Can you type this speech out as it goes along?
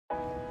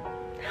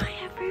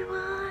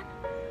everyone,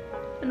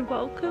 and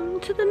welcome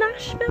to the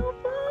Nashville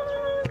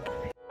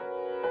vlog.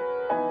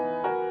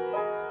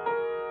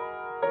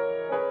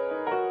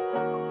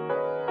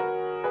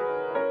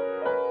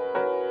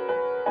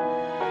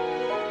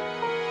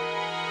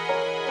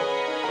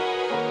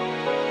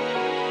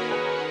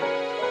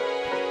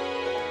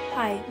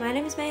 Hi, my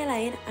name is May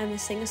Elaine. I'm a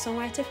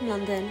singer-songwriter from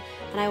London,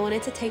 and I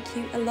wanted to take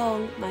you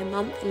along my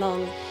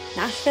month-long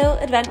Nashville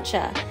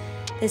adventure.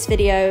 This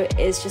video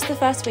is just the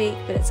first week,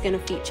 but it's going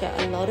to feature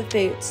a lot of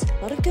boots,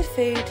 a lot of good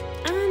food,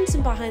 and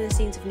some behind the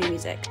scenes of new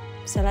music.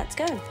 So let's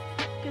go.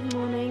 Good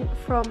morning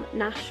from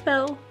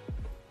Nashville.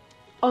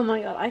 Oh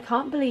my god, I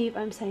can't believe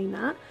I'm saying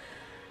that.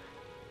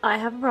 I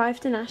have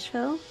arrived in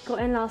Nashville, got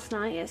in last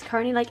night. It's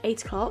currently like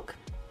 8 o'clock.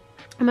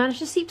 I managed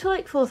to sleep till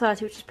like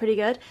 4:30, which is pretty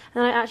good.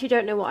 And I actually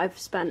don't know what I've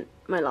spent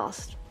my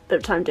last bit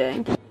of time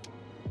doing.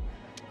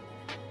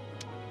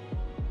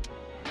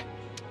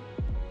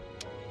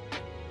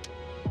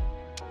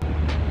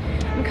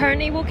 I'm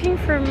currently walking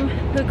from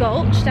the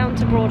Gulch down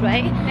to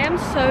Broadway. I am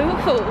so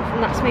full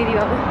from that smoothie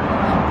bowl,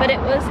 but it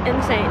was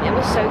insane. It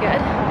was so good.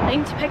 I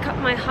need to pick up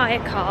my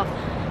hire car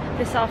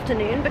this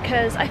afternoon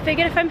because I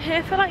figured if I'm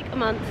here for like a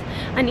month,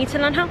 I need to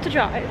learn how to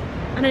drive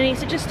and I need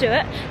to just do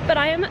it. But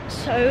I am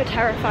so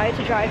terrified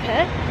to drive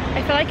here.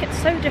 I feel like it's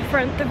so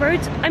different. The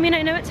roads, I mean,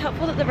 I know it's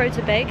helpful that the roads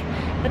are big,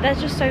 but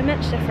there's just so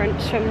much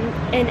difference from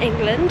in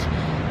England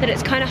that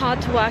it's kind of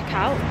hard to work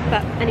out.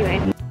 But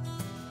anyway.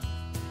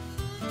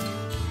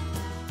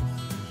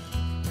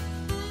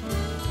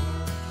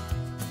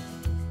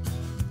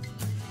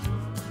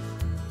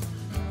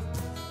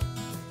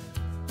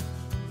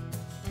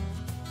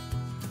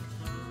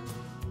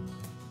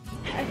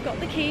 I've got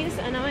the keys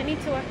and now I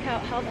need to work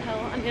out how the hell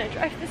I'm going to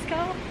drive this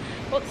car.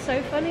 What's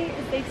so funny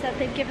is they said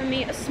they've given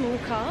me a small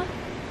car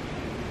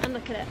and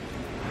look at it.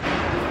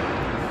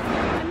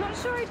 I'm not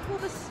sure I'd call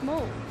this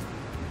small.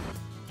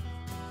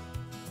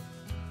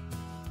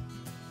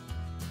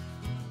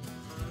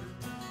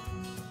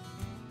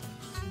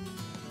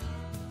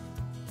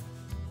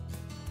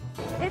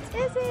 It's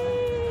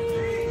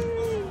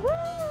Izzy! Woo!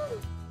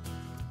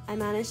 I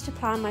managed to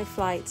plan my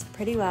flights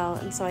pretty well,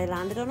 and so I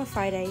landed on a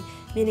Friday,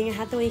 meaning I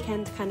had the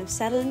weekend to kind of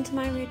settle into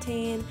my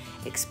routine,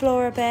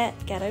 explore a bit,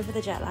 get over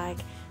the jet lag.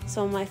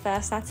 So on my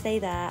first Saturday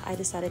there, I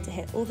decided to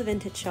hit all the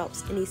vintage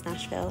shops in East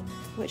Nashville,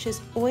 which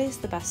is always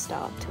the best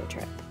start to a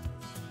trip.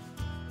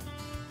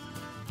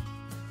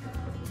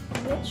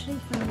 Literally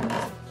found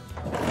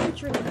a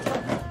drink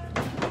top.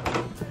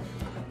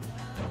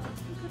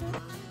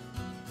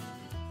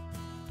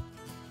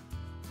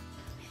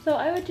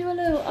 Thought I would do a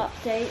little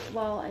update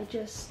while I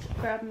just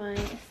grab my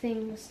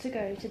things to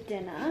go to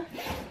dinner.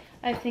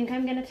 I think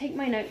I'm going to take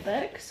my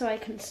notebook so I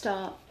can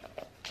start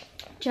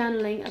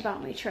journaling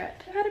about my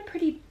trip. I've had a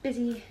pretty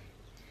busy,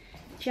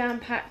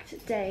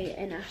 jam-packed day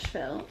in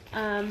Nashville.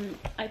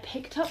 I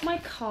picked up my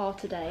car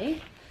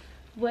today,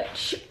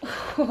 which,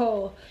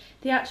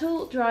 the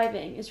actual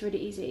driving is really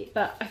easy,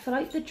 but I feel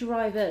like the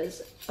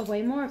drivers are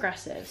way more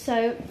aggressive.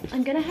 So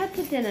I'm going to head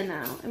to dinner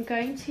now. I'm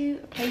going to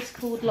a place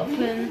called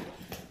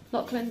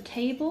Lachlan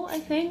Table, I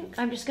think.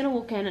 I'm just gonna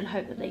walk in and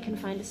hope that they can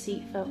find a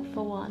seat for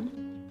one.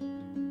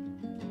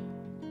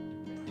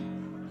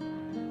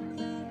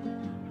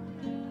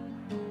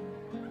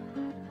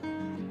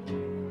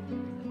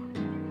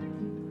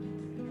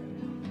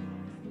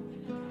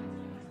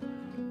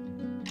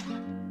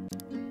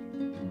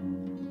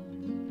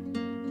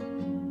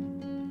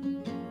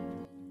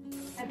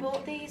 I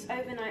bought these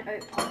overnight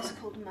oat pots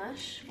called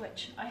Mush,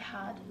 which I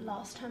had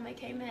last time I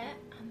came here,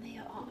 and they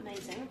are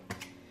amazing.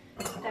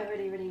 They're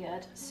really, really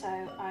good. So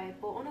I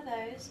bought one of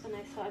those and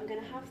I thought I'm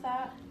gonna have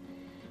that.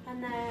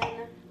 And then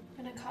I'm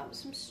gonna cut up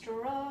some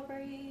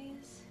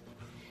strawberries.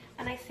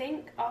 And I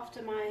think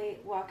after my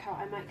workout,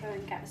 I might go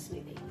and get a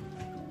smoothie.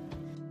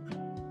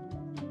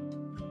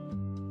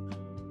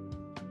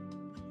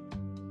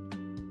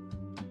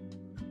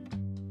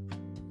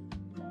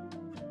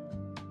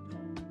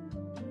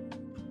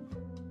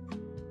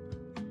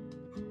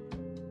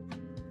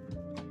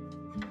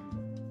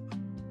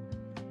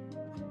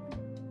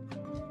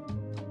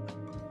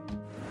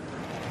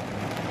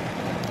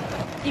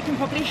 You can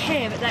probably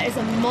hear that there is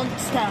a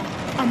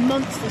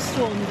monster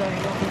storm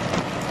going on.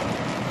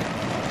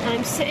 And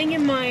I'm sitting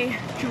in my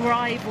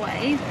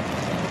driveway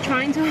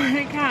trying to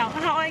work out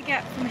how I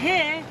get from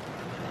here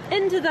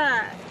into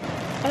there.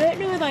 I don't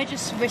know whether I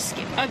just risk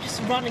it, I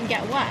just run and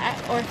get wet,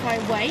 or if I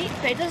wait,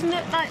 but it doesn't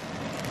look like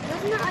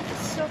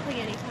it's stopping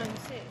anytime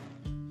soon.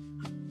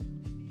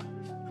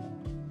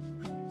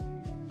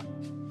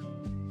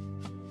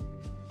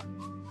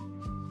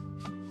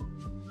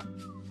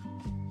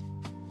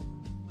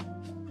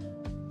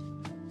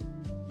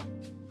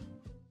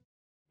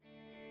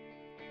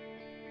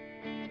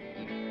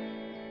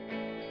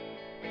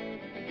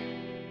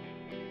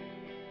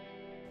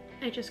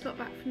 I just got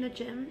back from the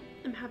gym.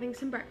 I'm having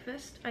some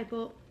breakfast. I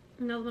bought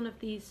another one of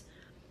these.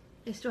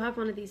 I still have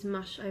one of these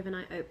Mush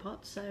overnight oat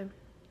pots, so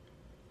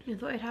I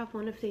thought I'd have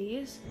one of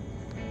these.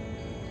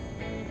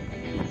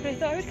 But I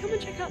thought I would come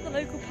and check out the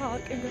local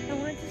park and I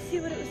wanted to see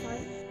what it was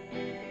like.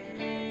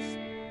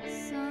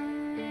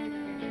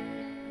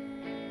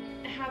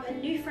 have a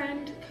new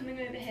friend coming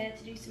over here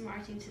to do some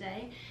writing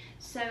today,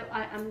 so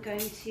I am going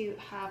to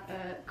have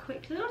a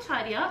quick little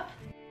tidy up.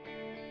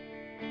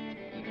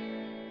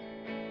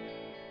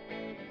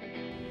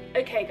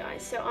 Okay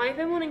guys, so I've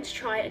been wanting to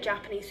try a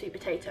Japanese sweet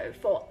potato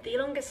for the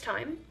longest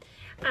time,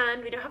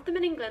 and we don't have them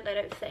in England, I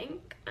don't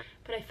think,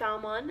 but I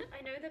found one.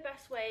 I know the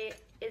best way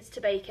is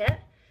to bake it,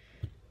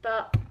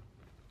 but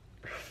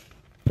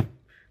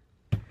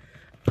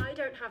I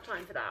don't have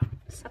time for that.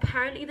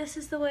 Apparently this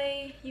is the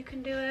way you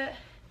can do it.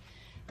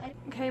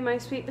 Okay, my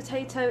sweet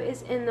potato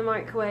is in the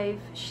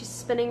microwave. She's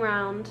spinning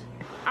round.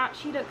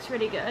 Actually looks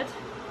really good.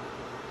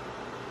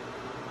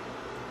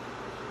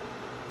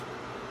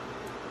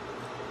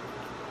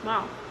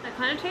 Wow, that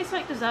kind of tastes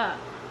like dessert.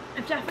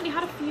 I've definitely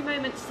had a few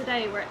moments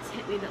today where it's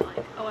hit me that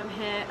like, oh, I'm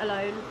here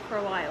alone for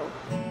a while.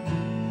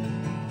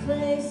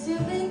 Play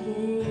stupid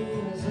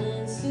games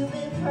when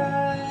stupid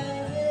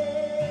private.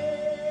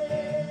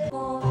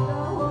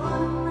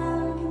 One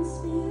American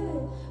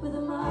spirit with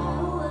a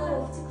mile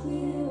left to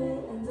clear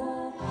it, and I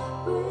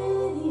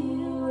breathe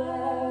you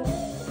out.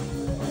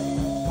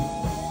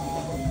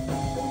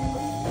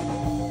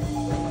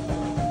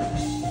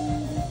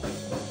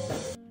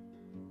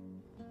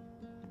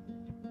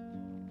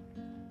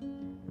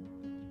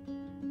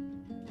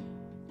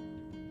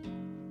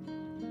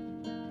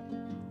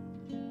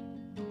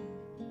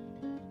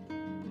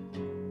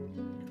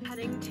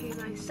 Heading to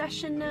my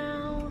session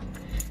now.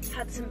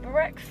 Had some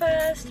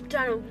breakfast,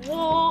 done a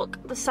walk.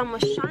 The sun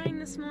was shining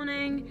this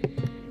morning.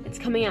 It's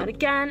coming out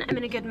again. I'm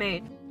in a good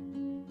mood.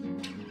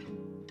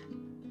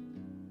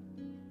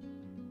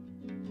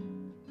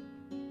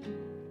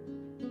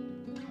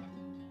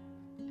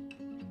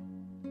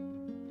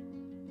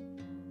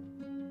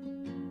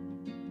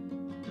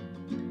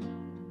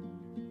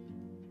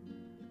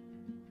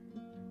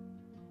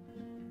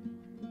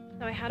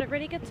 So I had a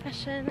really good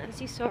session,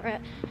 as you saw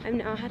it. I'm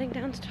now heading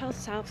down to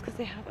Charles House because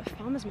they have a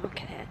farmer's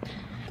market here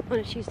on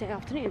a Tuesday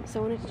afternoon,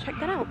 so I wanted to check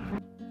that out.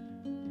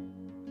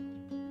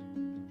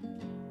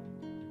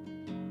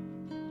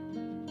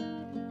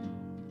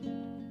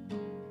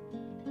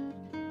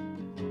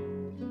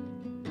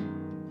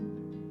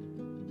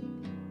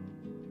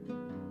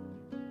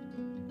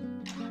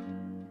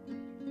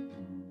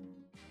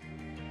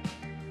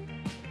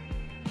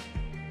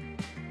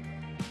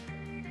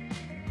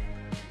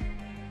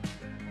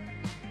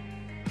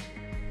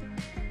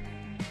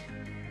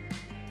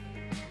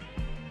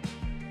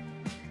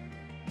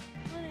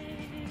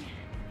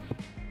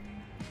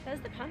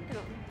 There's the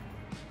Pantheon,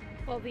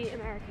 well, the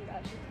American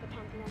version of the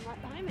Pantheon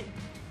right behind me.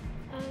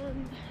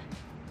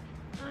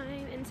 I'm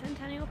in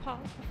Centennial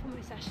Park before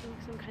my session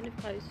because I'm kind of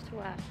close to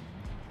where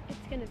it's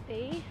going to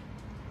be,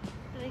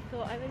 and I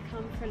thought I would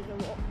come for a little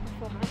walk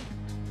beforehand.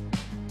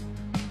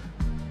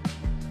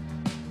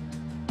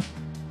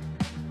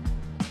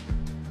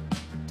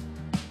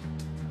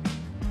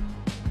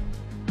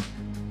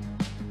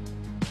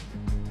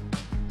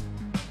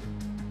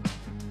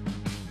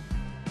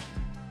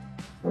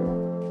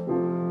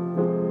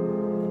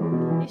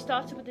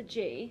 Started with a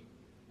G.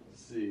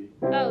 C.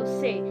 Oh,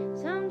 C.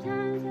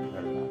 Sometimes I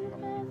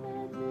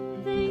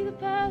think the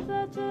path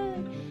I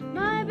took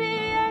might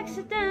be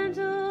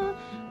accidental.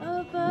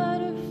 A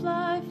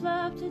butterfly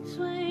flapped its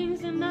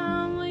wings and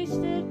now I'm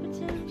wasted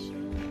potential.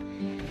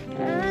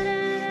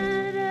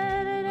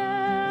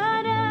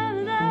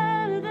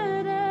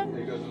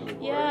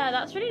 Yeah,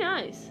 that's really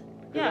nice.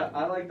 Yeah.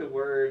 I like the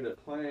word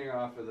playing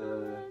off of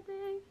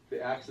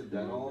the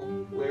accidental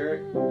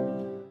lyric.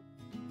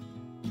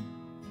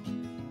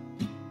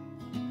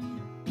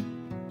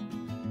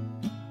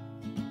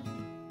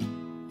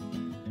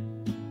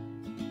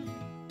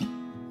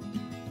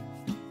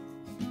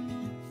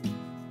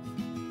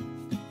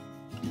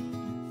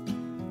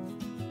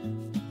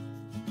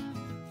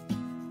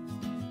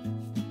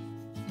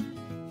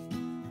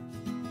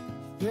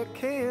 You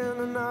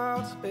can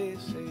out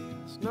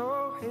spaces,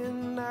 no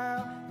hidden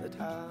out the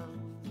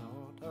time,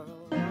 no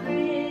doubt. I'm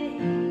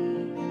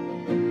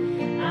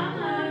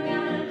not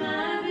gonna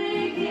mind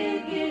big,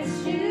 it gets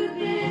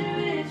stupid,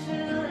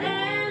 ritual.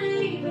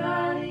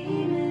 Anybody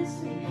miss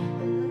me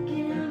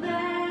looking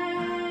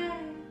back?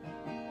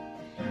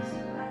 So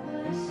I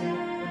was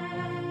sad.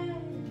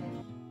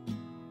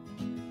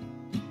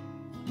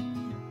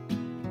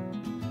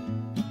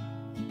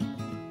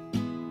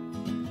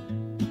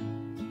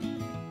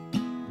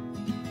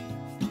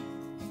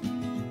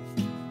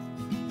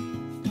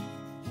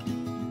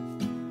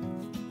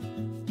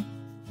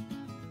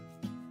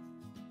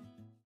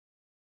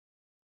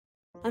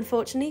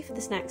 Unfortunately for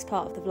this next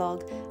part of the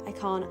vlog, I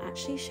can't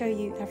actually show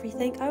you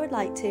everything I would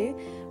like to,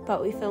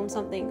 but we filmed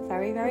something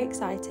very, very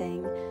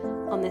exciting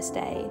on this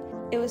day.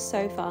 It was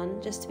so fun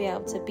just to be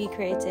able to be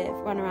creative,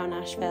 run around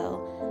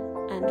Nashville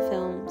and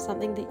film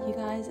something that you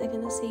guys are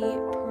going to see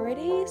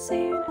pretty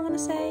soon, I want to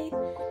say.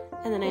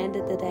 And then I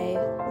ended the day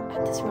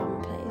at this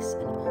ramen place,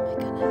 and oh my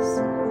goodness,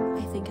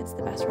 I think it's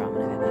the best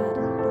ramen I've ever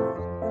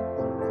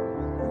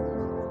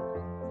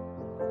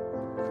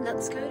had.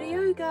 Let's go to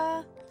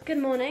yoga. Good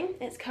morning,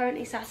 it's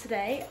currently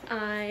Saturday.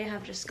 I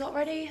have just got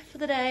ready for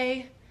the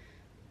day.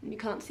 You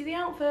can't see the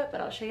outfit,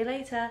 but I'll show you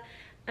later.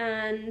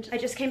 And I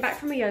just came back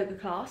from a yoga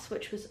class,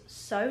 which was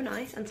so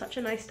nice and such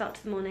a nice start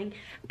to the morning.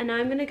 And now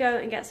I'm gonna go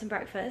and get some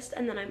breakfast,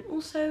 and then I'm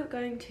also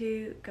going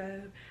to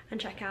go and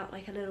check out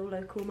like a little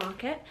local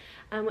market,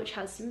 which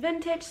has some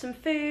vintage, some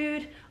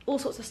food, all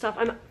sorts of stuff.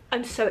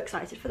 I'm so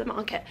excited for the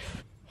market.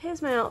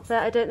 Here's my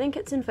outfit. I don't think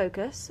it's in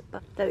focus,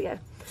 but there we go.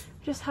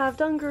 Just have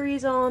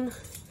dungarees on,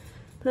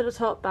 little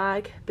top,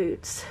 bag,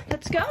 boots.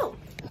 Let's go.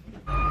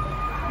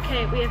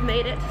 Okay, we have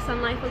made it to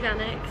Sun Life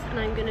Organics, and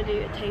I'm gonna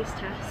do a taste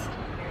test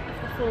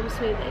of the Form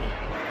smoothie.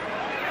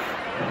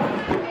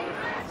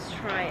 Let's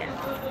try it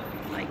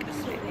like a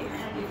smoothie.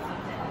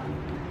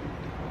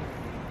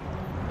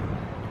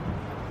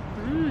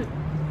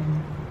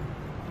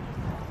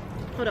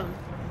 Hold on.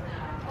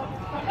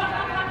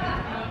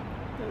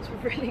 That was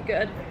really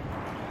good.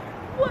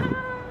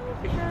 Wow!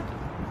 Yeah.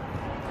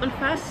 On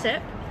first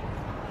sip,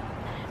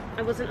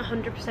 I wasn't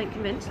 100%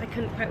 convinced. I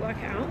couldn't quite work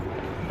it out.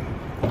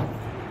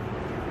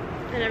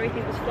 And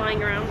everything was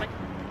flying around. Like,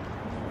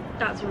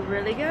 that's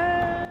really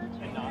good.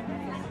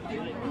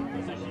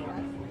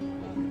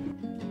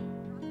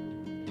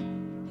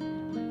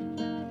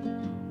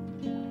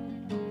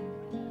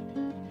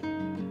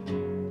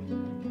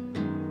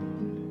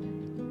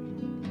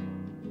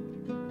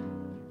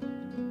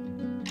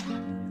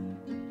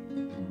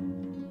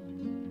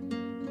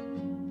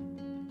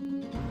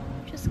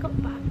 Just got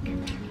back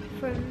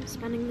from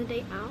spending the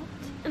day out,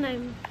 and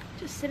I'm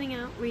just sitting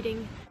out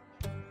reading.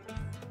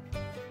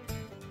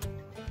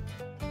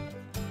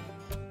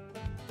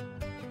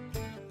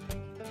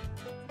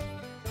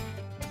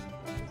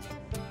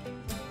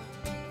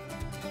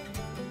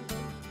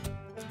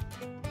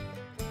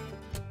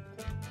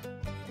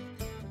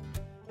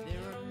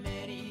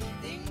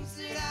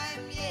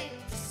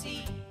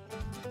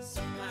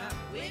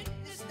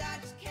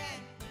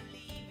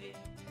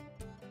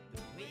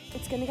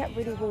 It's going to get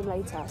really warm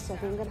later, so I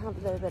think I'm going to have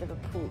a little bit of a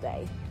pool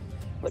day,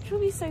 which will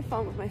be so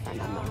fun with my friend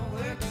Emma.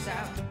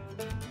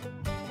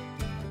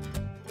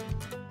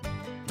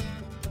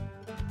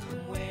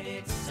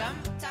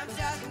 Sometimes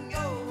doesn't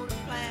go to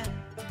plan.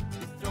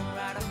 You throw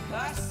out a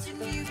cuss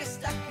and you get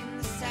stuck in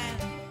the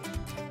sand.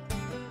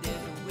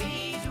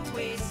 There's a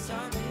way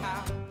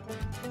somehow.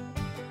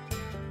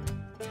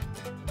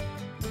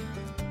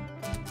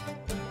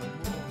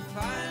 We'll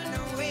find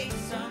a way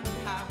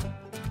somehow.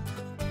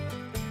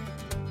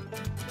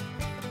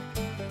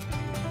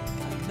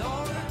 I know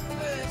the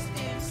first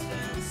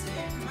instance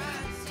it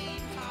might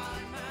seem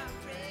hard, my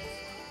friend.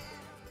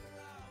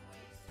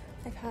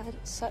 I've had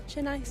such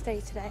a nice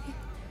day today.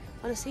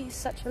 Honestly,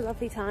 such a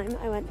lovely time.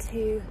 I went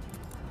to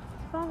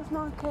farmers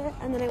market,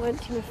 and then I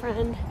went to my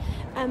friend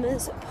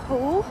Emma's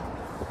pool,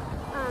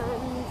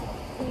 and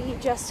we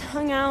just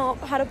hung out,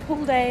 had a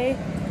pool day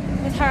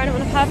with her and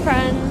one of her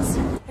friends,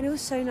 and it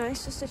was so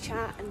nice just to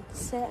chat and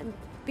sit and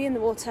be in the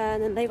water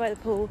and then lay by the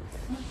pool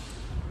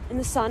in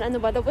the sun, and the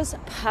weather was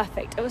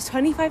perfect. It was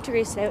 25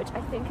 degrees today, which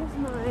I think is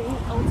my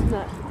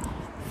ultimate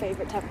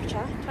favourite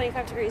temperature.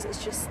 25 degrees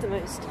is just the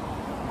most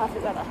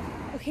perfect weather.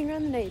 Looking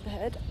around the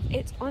neighbourhood,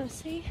 it's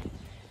honestly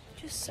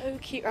just so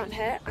cute around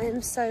here. I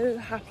am so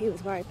happy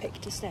with where I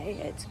picked to stay.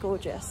 It's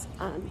gorgeous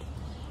and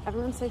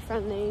everyone's so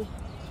friendly.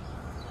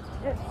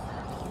 It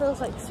feels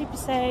like super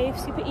safe,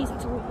 super easy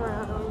to walk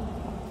around,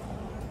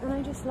 and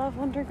I just love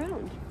wandering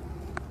around.